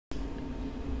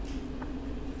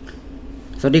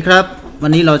สวัสดีครับวั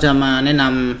นนี้เราจะมาแนะน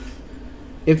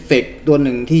ำเอฟเฟกต์ตัวห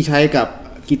นึ่งที่ใช้กับ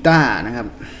กีตาร์นะครับ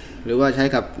หรือว่าใช้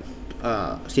กับ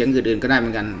เสียงอื่นๆก็ได้เหมื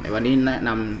อนกันแต่วันนี้แนะน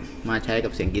ำมาใช้กั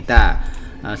บเสียงกีตาร์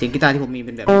เสียงกีตาร์ที่ผมมีเ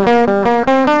ป็นแบบ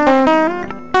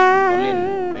เล่น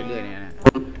ไปเรื่อยนะ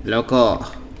แล้วก็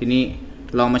ทีนี้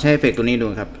ลองมาใช้เอฟเฟกต์ตัวนี้ดู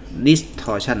ครับ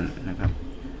Distortion นะครับ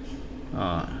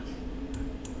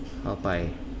เข้าไป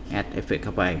add effect เ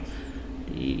ข้าไป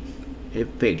เอฟ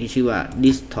เฟกต์ที่ชื่อว่า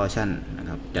Distortion นะ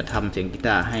ครับจะทำเสียงกีต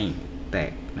าร์ให้แต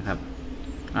กนะครับ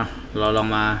เราลอง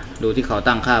มาดูที่เขา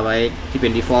ตั้งค่าไว้ที่เป็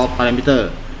น default parameter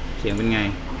เสียงเป็นไง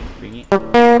อย่างนี้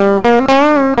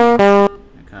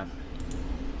นะครับ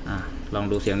ลอง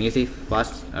ดูเสียงนี้สิ fuzz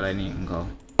อะไรนี่ของเขา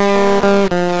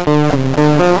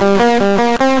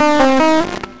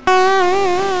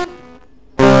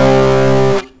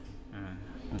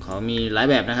มีหลาย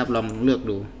แบบนะครับลองเลือก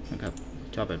ดูนะครับ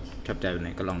ชอบใจแบบไหน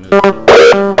ก็ลองเลือก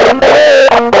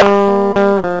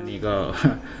นี่ก็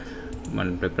มัน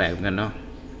แปลกๆเหมือนกันเนาะ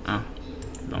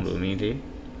ลองดูนี้ที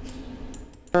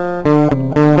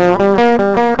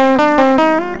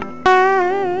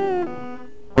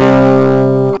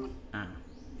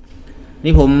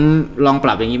นี่ผมลองป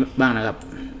รับอย่างนี้บ้างนะครับ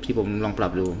ที่ผมลองปรั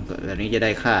บดูแบบนี้จะได้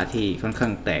ค่าที่ค่อนข้า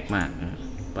งแตกมาก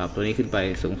ปรับตัวนี้ขึ้นไป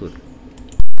สูงสุด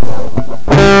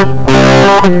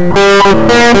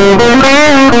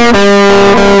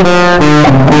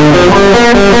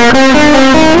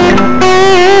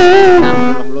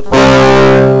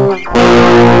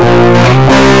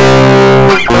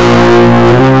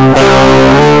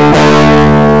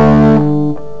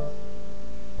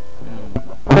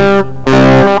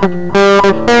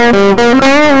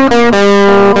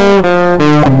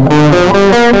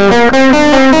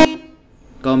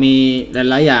ก็มีห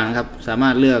ลายๆอย่างครับสามา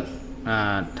รถเลือก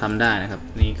ทำได้นะครับ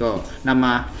นี่ก็นำม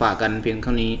าฝากกันเพียงเ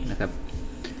ท่านี้นะครับ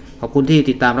ขอบคุณที่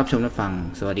ติดตามรับชมรับฟัง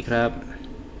สวัสดีครับ